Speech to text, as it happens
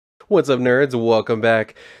What's up, nerds? Welcome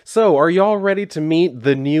back. So, are y'all ready to meet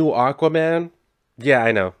the new Aquaman? Yeah,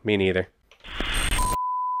 I know. Me neither.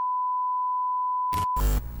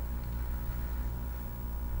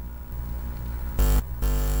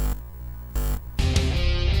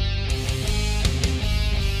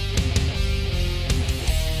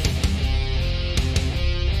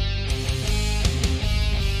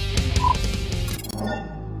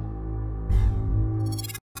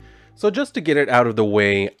 So just to get it out of the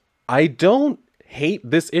way, I don't hate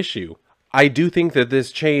this issue. I do think that this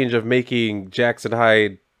change of making Jackson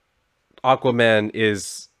Hyde Aquaman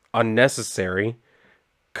is unnecessary,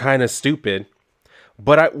 kind of stupid.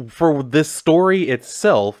 But for this story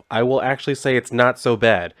itself, I will actually say it's not so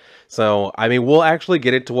bad. So, I mean, we'll actually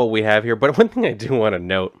get into what we have here. But one thing I do want to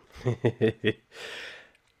note.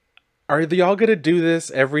 Are y'all going to do this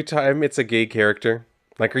every time it's a gay character?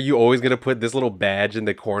 Like, are you always going to put this little badge in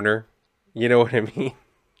the corner? You know what I mean?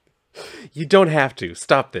 You don't have to.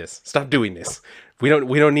 Stop this. Stop doing this. We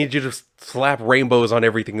don't need you to slap rainbows on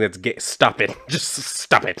everything that's gay. Stop it. Just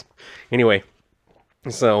stop it. Anyway,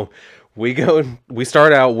 so we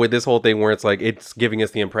start out with this whole thing where it's like it's giving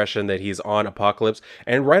us the impression that he's on Apocalypse,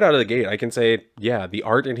 and right out of the gate I can say, yeah, the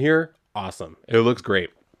art in here, awesome. It looks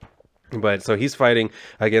great. But so he's fighting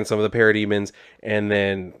against some of the parademons, and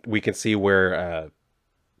then we can see where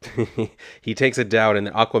he takes it down, and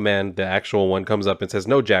Aquaman, the actual one, comes up and says,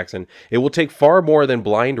 "No, Jackson, it will take far more than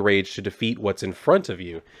blind rage to defeat what's in front of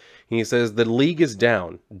you." He says, "The League is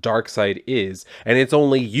down, Darkseid is, and it's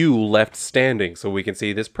only you left standing." So we can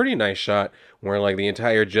see this pretty nice shot where like the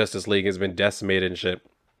entire Justice League has been decimated and shit.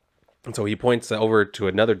 And so he points over to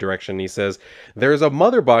another direction. He says, "There's a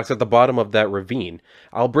mother box at the bottom of that ravine.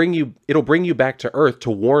 It'll bring you back to Earth to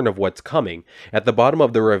warn of what's coming. At the bottom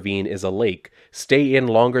of the ravine is a lake. Stay in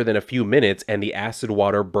longer than a few minutes and the acid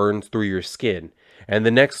water burns through your skin. And the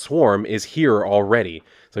next swarm is here already."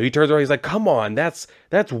 So he turns around, he's like, "Come on, that's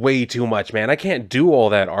way too much, man. I can't do all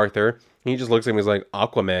that, Arthur." And he just looks at me, he's like,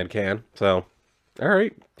 "Aquaman can." So, all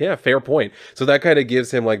right. Yeah, fair point. So that kind of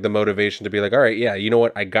gives him like the motivation to be like, all right, yeah, you know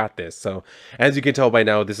what? I got this. So as you can tell by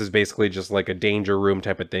now, this is basically just like a danger room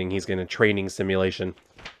type of thing. He's in a training simulation.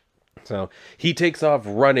 So he takes off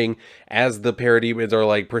running as the parademons are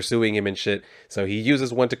like pursuing him and shit. So he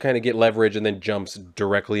uses one to kind of get leverage and then jumps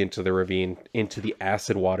directly into the ravine, into the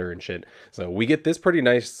acid water and shit. So we get this pretty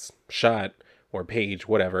nice shot, or page,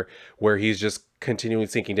 whatever, where he's just continually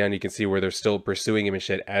sinking down. You can see where they're still pursuing him and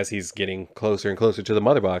shit as he's getting closer and closer to the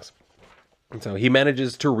mother box. And so he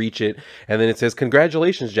manages to reach it, and then it says,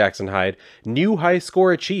 "Congratulations, Jackson Hyde. New high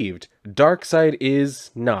score achieved. Darkseid is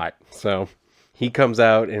not." So he comes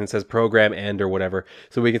out and it says program end or whatever.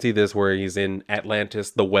 So we can see this where he's in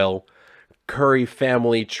Atlantis, the well, Curry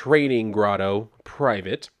family training grotto,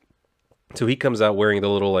 private. So he comes out wearing the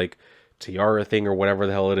little like tiara thing or whatever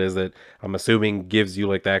the hell it is that I'm assuming gives you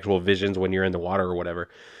like the actual visions when you're in the water or whatever.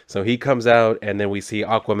 So he comes out, and then we see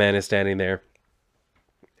Aquaman is standing there.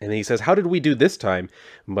 And he says, "How did we do this time?"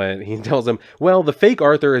 But he tells him, "Well, the fake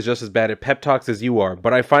Arthur is just as bad at pep talks as you are,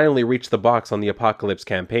 but I finally reached the box on the Apocalypse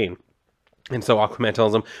campaign." And so Aquaman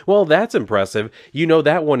tells him, "Well, that's impressive. You know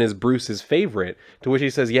that one is Bruce's favorite." To which he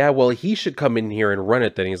says, "Yeah, well, he should come in here and run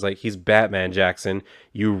it then." He's like, "He's Batman, Jackson.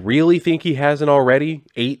 You really think he hasn't already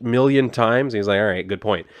 8 million times?" And he's like, "All right, good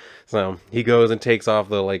point." So he goes and takes off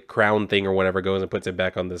the like crown thing or whatever, goes and puts it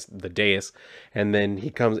back on the dais. And then he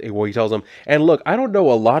tells him, "And look, I don't know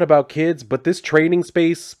a lot about kids, but this training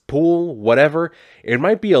space, pool, whatever, it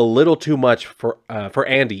might be a little too much for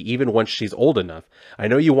Andy, even once she's old enough. I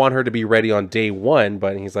know you want her to be ready on day one,"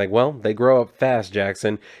 but he's like, "Well, they grow up fast,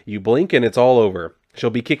 Jackson. You blink and it's all over. She'll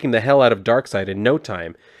be kicking the hell out of Darkseid in no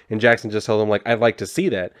time." And Jackson just tells him, like, "I'd like to see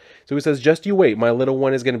that." So he says, "Just you wait. My little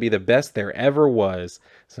one is going to be the best there ever was."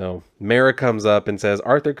 So Mara comes up and says,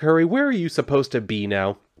 "Arthur Curry, where are you supposed to be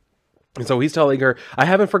now?" And so he's telling her, I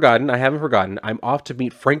haven't forgotten. I'm off to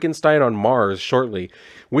meet Frankenstein on Mars shortly."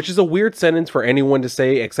 Which is a weird sentence for anyone to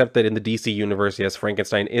say, except that in the DC universe, yes,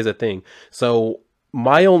 Frankenstein is a thing. So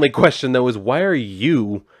my only question, though, is why are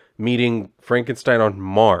you meeting Frankenstein on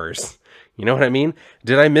Mars? You know what I mean?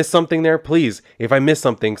 Did I miss something there? Please, if I missed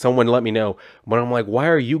something, someone let me know. But I'm like, why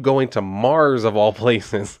are you going to Mars of all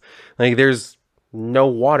places? Like, there's no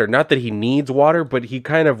water. Not that he needs water, but he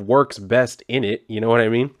kind of works best in it. You know what I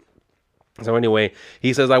mean? So anyway,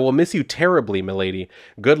 he says, "I will miss you terribly, milady.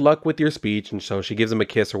 Good luck with your speech." And so she gives him a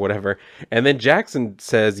kiss or whatever. And then Jackson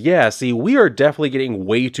says, "Yeah, see, we are definitely getting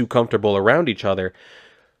way too comfortable around each other."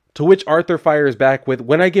 To which Arthur fires back with,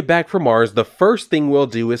 "When I get back from Mars, the first thing we'll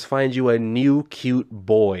do is find you a new cute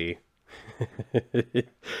boy."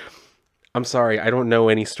 I'm sorry, I don't know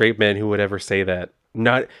any straight men who would ever say that.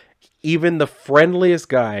 Not Even the friendliest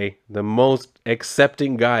guy, the most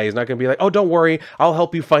accepting guy is not going to be like, oh, don't worry, I'll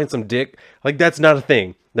help you find some dick. Like, that's not a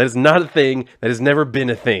thing. That is not a thing. That has never been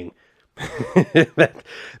a thing.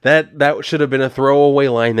 that should have been a throwaway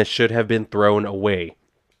line that should have been thrown away.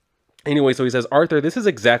 Anyway, so he says, Arthur, this is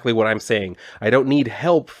exactly what I'm saying. I don't need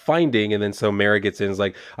help finding. And then so Mara gets in, is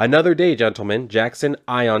like, another day, gentlemen. Jackson,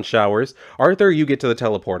 ion showers. Arthur, you get to the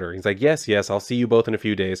teleporter. He's like, yes, I'll see you both in a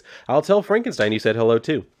few days. I'll tell Frankenstein you said hello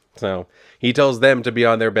too. So he tells them to be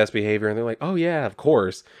on their best behavior, and they're like, oh yeah, of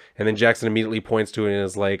course. And then Jackson immediately points to it and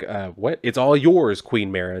is like, what? It's all yours,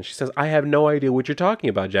 Queen Mara. And she says, I have no idea what you're talking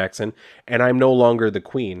about, Jackson, and I'm no longer the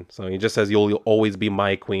queen. So he just says, you'll always be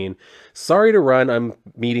my queen. Sorry to run. I'm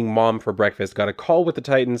meeting Mom for breakfast. Got a call with the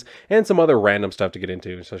Titans and some other random stuff to get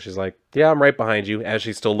into. So she's like, yeah, I'm right behind you, as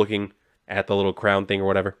she's still looking at the little crown thing or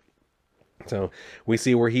whatever. So we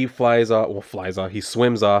see where he he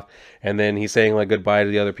swims off, and then he's saying like goodbye to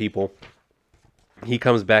the other people. He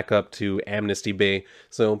comes back up to Amnesty Bay.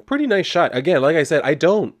 So pretty nice shot. Again, like I said, I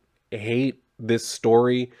don't hate this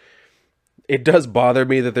story. It does bother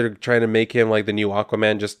me that they're trying to make him like the new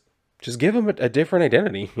Aquaman. Just give him a different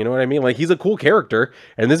identity. You know what I mean? Like, he's a cool character,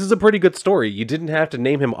 and this is a pretty good story. You didn't have to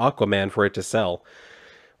name him Aquaman for it to sell,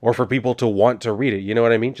 or for people to want to read it. You know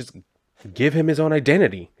what I mean? Just give him his own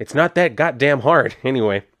identity. It's not that goddamn hard.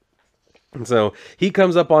 Anyway, and so he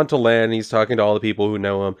comes up onto land, and he's talking to all the people who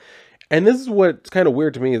know him. And this is what's kind of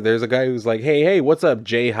weird to me. There's a guy who's like, hey, what's up,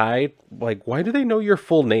 Jay Hyde? Like, why do they know your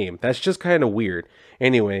full name? That's just kind of weird.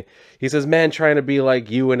 Anyway, he says, man, trying to be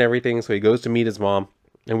like you and everything. So he goes to meet his mom,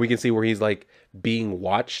 and we can see where he's like being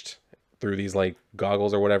watched through these like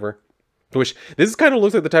goggles or whatever. Which, this kind of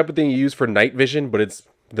looks like the type of thing you use for night vision, but it's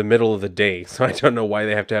the middle of the day, so I don't know why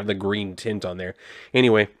they have to have the green tint on there.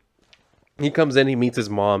 Anyway, he comes in, he meets his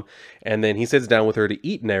mom, and then he sits down with her to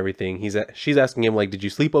eat and everything. She's asking him, like, did you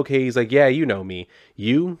sleep okay? He's like, yeah, you know me.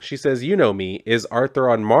 You? She says, you know me. Is Arthur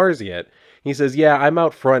on Mars yet? He says, yeah, I'm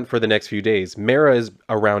out front for the next few days. Mara is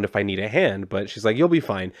around if I need a hand, but she's like, you'll be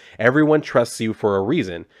fine. Everyone trusts you for a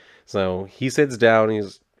reason. So he sits down,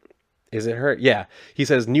 and is it her? Yeah. He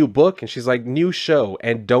says, new book. And she's like, new show.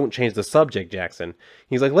 And don't change the subject, Jackson.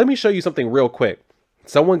 He's like, let me show you something real quick.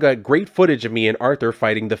 Someone got great footage of me and Arthur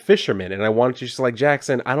fighting the fisherman. And I wanted you to like,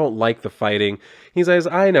 Jackson, I don't like the fighting. He says,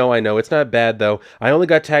 I know. It's not bad, though. I only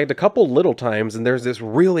got tagged a couple little times. And there's this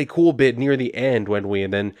really cool bit near the end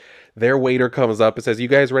and then their waiter comes up and says, you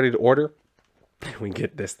guys ready to order? We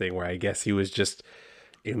get this thing where I guess he was just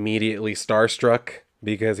immediately starstruck.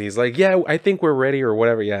 Because he's like, yeah, I think we're ready or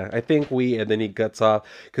whatever. Yeah, I think and then he guts off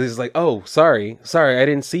because he's like, oh, sorry, I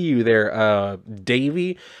didn't see you there,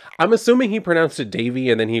 Davy. I'm assuming he pronounced it Davy,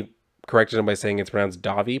 and then he corrected him by saying it's pronounced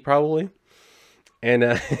Davi, probably.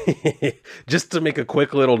 And just to make a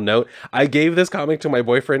quick little note, I gave this comic to my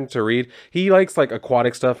boyfriend to read. He likes like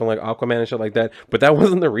aquatic stuff and like Aquaman and shit like that, but that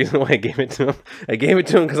wasn't the reason why I gave it to him. I gave it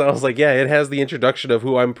to him because I was like, yeah, it has the introduction of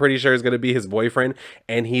who I'm pretty sure is going to be his boyfriend,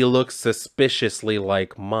 and he looks suspiciously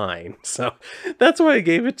like mine. So that's why I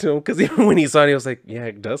gave it to him, because even when he saw it, he was like, yeah,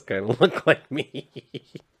 it does kind of look like me.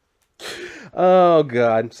 Oh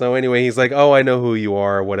god. So anyway, he's like, oh, I know who you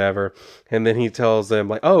are or whatever. And then he tells them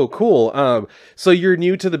like, oh, cool. So you're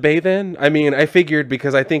new to the Bay then? I mean, I figured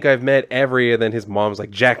because I think I've met every. And then his mom's like,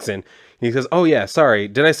 Jackson. He says, oh yeah, sorry.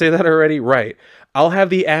 Did I say that already? Right. I'll have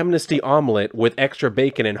the Amnesty omelet with extra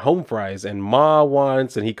bacon and home fries. And Ma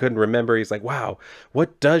wants, and he couldn't remember. He's like, wow,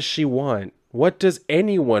 what does she want? What does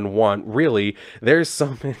anyone want, really? There's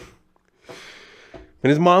something. And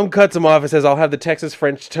his mom cuts him off and says, I'll have the Texas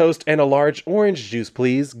French toast and a large orange juice,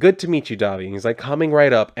 please. Good to meet you, Davi. And he's like, coming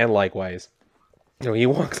right up, and likewise. So he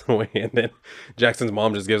walks away, and then Jackson's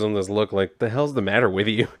mom just gives him this look like, the hell's the matter with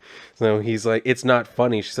you? So he's like, it's not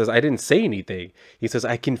funny. She says, I didn't say anything. He says,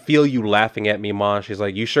 I can feel you laughing at me, Ma. She's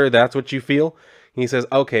like, you sure that's what you feel? He says,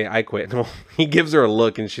 okay, I quit. He gives her a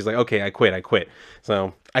look, and she's like, okay, I quit.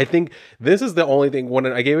 So I think this is the only thing. When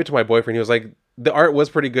I gave it to my boyfriend, he was like, the art was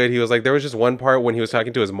pretty good. He was like, there was just one part when he was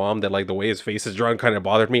talking to his mom that like the way his face is drawn kind of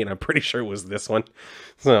bothered me, and I'm pretty sure it was this one.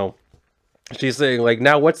 So she's saying like,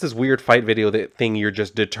 now what's this weird fight video thing you're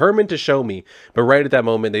just determined to show me? But right at that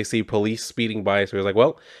moment, they see police speeding by. So he's like,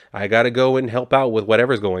 well, I got to go and help out with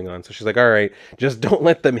whatever's going on. So she's like, all right, just don't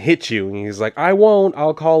let them hit you. And he's like, I won't,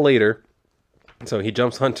 I'll call later. So he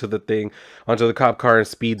jumps onto the thing, onto the cop car and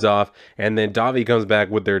speeds off. And then Davi comes back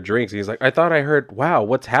with their drinks. He's like, I thought I heard, wow,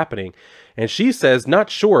 what's happening? And she says, not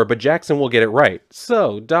sure, but Jackson will get it right.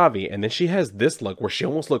 So, Davi. And then she has this look where she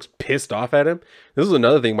almost looks pissed off at him. This is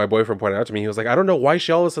another thing my boyfriend pointed out to me. He was like, I don't know why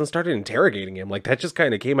she all of a sudden started interrogating him. Like, that just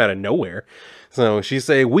kind of came out of nowhere. So she's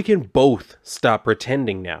saying, we can both stop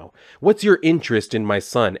pretending now. What's your interest in my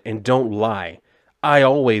son? And don't lie. I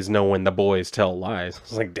always know when the boys tell lies. I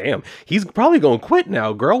was like, damn, he's probably going to quit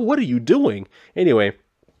now, girl. What are you doing? Anyway,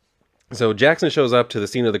 so Jackson shows up to the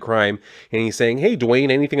scene of the crime and he's saying, hey,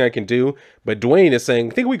 Dwayne, anything I can do? But Dwayne is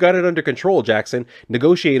saying, I think we got it under control, Jackson.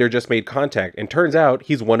 Negotiator just made contact and turns out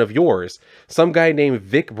he's one of yours. Some guy named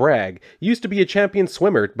Vic Bragg used to be a champion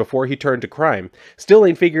swimmer before he turned to crime. Still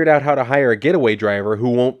ain't figured out how to hire a getaway driver who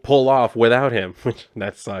won't pull off without him.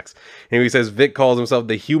 That sucks. And he says Vic calls himself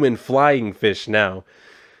the human flying fish now.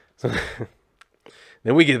 So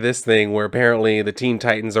then we get this thing where apparently the Teen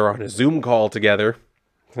Titans are on a Zoom call together.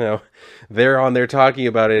 You know, they're on there talking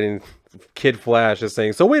about it, and Kid Flash is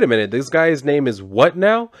saying, so wait a minute, this guy's name is what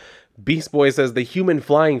now? Beast Boy says the human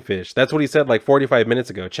flying fish. That's what he said like 45 minutes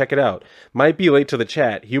ago. Check it out. Might be late to the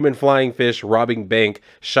chat. Human flying fish robbing bank,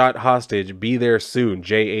 shot hostage, be there soon,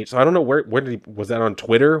 JH. So I don't know where was that on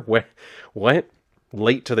Twitter? What?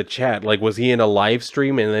 Late to the chat. Like, was he in a live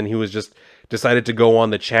stream and then he was just decided to go on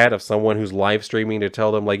the chat of someone who's live streaming to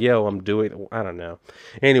tell them like, yo, I'm doing, I don't know.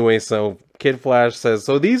 Anyway, so Kid Flash says,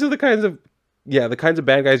 so these are the kinds of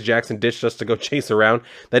bad guys Jackson ditched us to go chase around.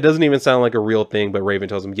 That doesn't even sound like a real thing, but Raven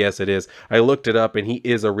tells him, yes, it is. I looked it up and he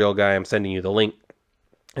is a real guy. I'm sending you the link.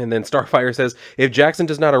 And then Starfire says, if Jackson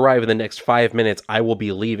does not arrive in the next 5 minutes, I will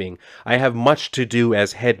be leaving. I have much to do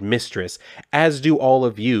as head mistress, as do all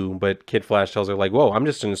of you. But Kid Flash tells her like, whoa, I'm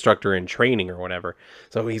just an instructor in training or whatever.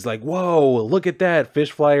 So he's like, whoa, look at that.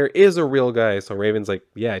 Fish Flyer is a real guy. So Raven's like,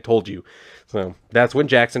 yeah, I told you. So that's when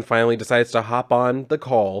Jackson finally decides to hop on the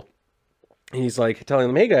call. And he's like telling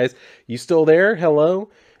them, hey guys, you still there? Hello?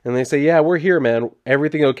 And they say, yeah, we're here, man.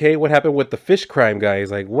 Everything okay? What happened with the fish crime guy?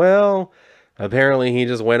 He's like, well, apparently he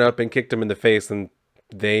just went up and kicked him in the face, and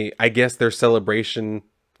I guess their celebratory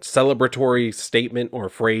statement or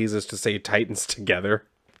phrase is to say Titans together,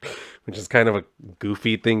 which is kind of a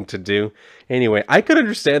goofy thing to do. Anyway, I could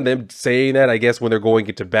understand them saying that, I guess, when they're going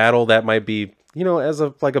into battle. That might be, you know, as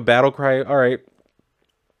a like a battle cry. All right,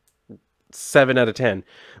 7 out of 10.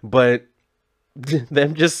 But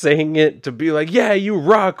them just saying it to be like, yeah, you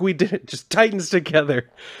rock, we did it, just Titans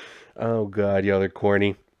together. Oh god, yo, they're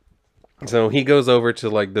corny. So he goes over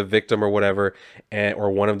to like the victim or whatever,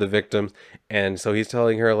 or one of the victims, and so he's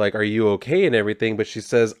telling her like, are you okay and everything? But she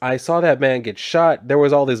says, I saw that man get shot, there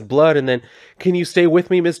was all this blood, and then, can you stay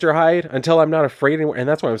with me, Mr. Hyde, until I'm not afraid anymore? And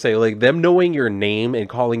that's what I'm saying, like, them knowing your name and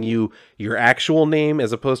calling you your actual name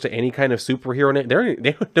as opposed to any kind of superhero name.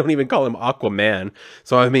 They don't even call him Aquaman.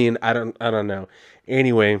 So I mean, I don't know.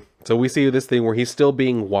 Anyway, so we see this thing where he's still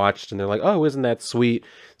being watched, and they're like, oh, isn't that sweet?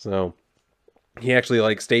 So he actually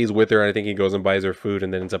like stays with her, and I think he goes and buys her food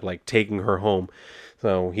and then ends up like taking her home.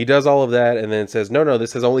 So he does all of that and then says, no,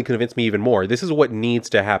 this has only convinced me even more. This is what needs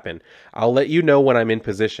to happen. I'll let you know when I'm in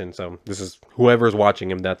position. So this is whoever's watching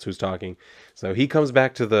him, that's who's talking. So he comes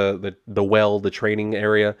back to the training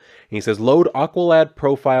area, and he says, load Aqualad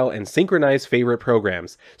profile and synchronize favorite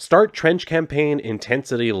programs. Start trench campaign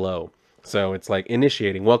intensity low. So it's like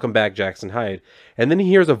initiating, welcome back, Jackson Hyde. And then he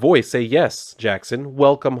hears a voice say, yes, Jackson,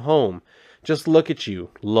 welcome home. Just look at you,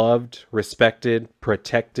 loved, respected,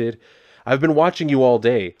 protected. I've been watching you all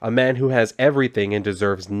day, a man who has everything and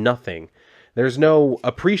deserves nothing. There's no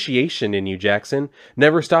appreciation in you, Jackson,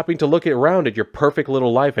 never stopping to look around at your perfect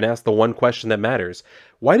little life and ask the one question that matters.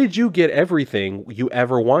 Why did you get everything you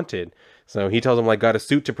ever wanted? So he tells him, like, got a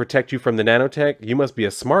suit to protect you from the nanotech? You must be a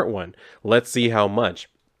smart one. Let's see how much.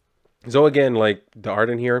 So again, like, the art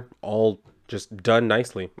in here, all just done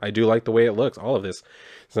nicely. I do like the way it looks, all of this.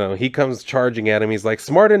 So he comes charging at him. He's like,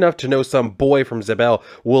 smart enough to know some boy from Zebel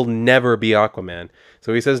will never be Aquaman.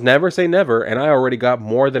 So he says, never say never, and I already got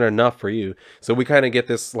more than enough for you. So we kind of get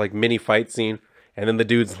this like mini fight scene, and then the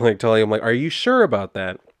dude's like telling him like, are you sure about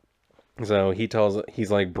that? So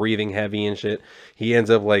he's like breathing heavy and shit. He ends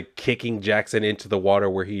up like kicking Jackson into the water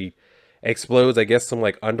where he explodes, I guess, some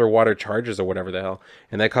like underwater charges or whatever the hell.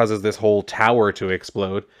 And that causes this whole tower to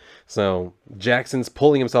explode. So Jackson's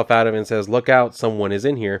pulling himself out of it and says, look out, someone is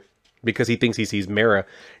in here, because he thinks he sees Mara.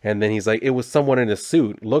 And then he's like, it was someone in a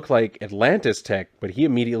suit, looked like Atlantis tech, but he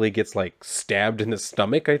immediately gets like stabbed in the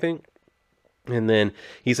stomach, I think. And then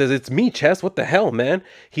he says, "It's me, Chess. What the hell, man?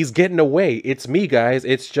 He's getting away. It's me, guys.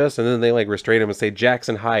 It's just..." And then they like restrain him and say,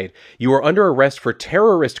 "Jackson Hyde, you are under arrest for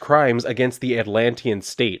terrorist crimes against the Atlantean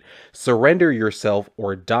state. Surrender yourself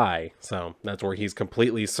or die." So that's where he's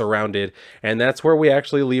completely surrounded. And that's where we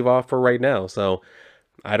actually leave off for right now. So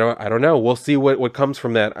I don't know. We'll see what comes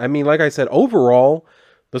from that. I mean, like I said, overall,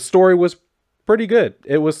 the story was pretty good.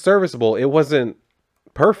 It was serviceable. It wasn't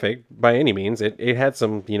perfect by any means. It had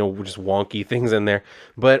some, just wonky things in there,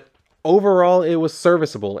 but overall it was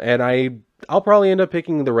serviceable. And I'll probably end up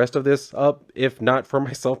picking the rest of this up, if not for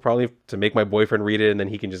myself, probably to make my boyfriend read it, and then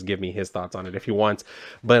he can just give me his thoughts on it if he wants.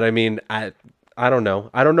 But I mean, I don't know.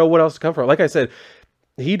 I don't know what else to come from. Like I said,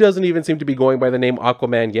 he doesn't even seem to be going by the name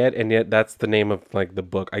Aquaman yet, and yet that's the name of like the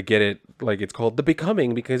book. I get it, like it's called The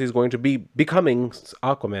Becoming because he's going to be becoming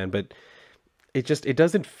Aquaman, but it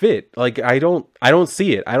doesn't fit. Like I don't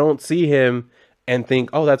see it. I don't see him and think,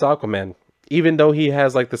 "Oh, that's Aquaman," even though he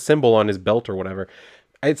has like the symbol on his belt or whatever.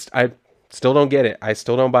 I still don't get it. I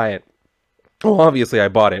still don't buy it. Well, obviously I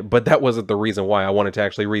bought it, but that wasn't the reason why I wanted to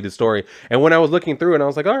actually read the story. And when I was looking through it, I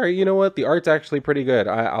was like, all right, you know what? The art's actually pretty good.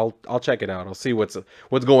 I'll check it out. I'll see what's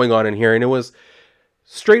going on in here. And it was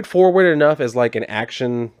straightforward enough as like an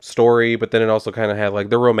action story, but then it also kind of had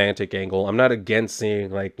like the romantic angle. I'm not against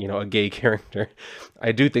seeing like, a gay character.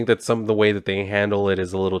 I do think that some of the way that they handle it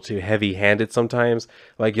is a little too heavy-handed sometimes.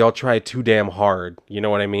 Like y'all try too damn hard. You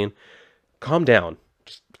know what I mean? Calm down.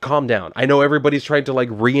 Calm down. I know everybody's trying to like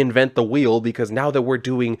reinvent the wheel because now that we're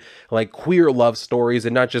doing like queer love stories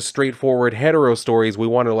and not just straightforward hetero stories, we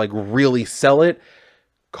want to like really sell it.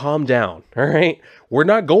 Calm down. All right. We're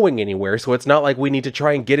not going anywhere. So it's not like we need to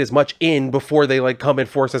try and get as much in before they like come and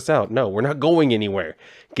force us out. No, we're not going anywhere.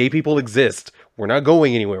 Gay people exist. We're not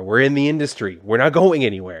going anywhere. We're in the industry. We're not going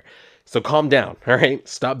anywhere. So calm down. All right.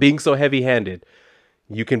 Stop being so heavy handed.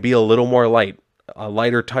 You can be a little more light. A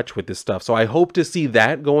lighter touch with this stuff. So I hope to see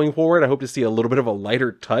that going forward. I hope to see a little bit of a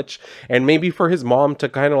lighter touch, and maybe for his mom to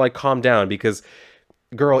kind of like calm down, because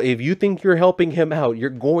girl, if you think you're helping him out, you're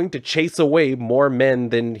going to chase away more men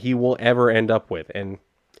than he will ever end up with. And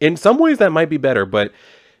in some ways that might be better, but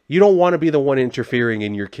you don't want to be the one interfering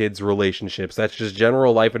in your kids' relationships. That's just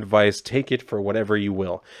general life advice. Take it for whatever you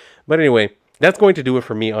will. But anyway, that's going to do it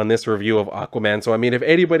for me on this review of Aquaman. So, I mean, if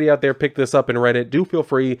anybody out there picked this up and read it, do feel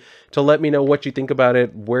free to let me know what you think about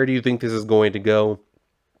it. Where do you think this is going to go?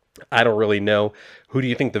 I don't really know. Who do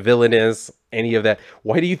you think the villain is? Any of that.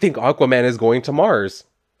 Why do you think Aquaman is going to Mars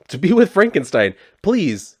to be with Frankenstein?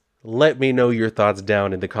 Please let me know your thoughts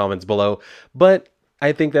down in the comments below. But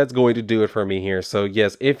I think that's going to do it for me here. So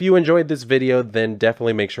yes, if you enjoyed this video, then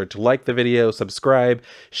definitely make sure to like the video, subscribe,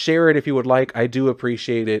 share it if you would like. I do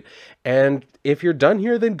appreciate it. And if you're done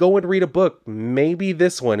here, then go and read a book. Maybe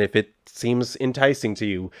this one if it seems enticing to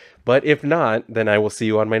you. But if not, then I will see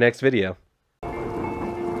you on my next video.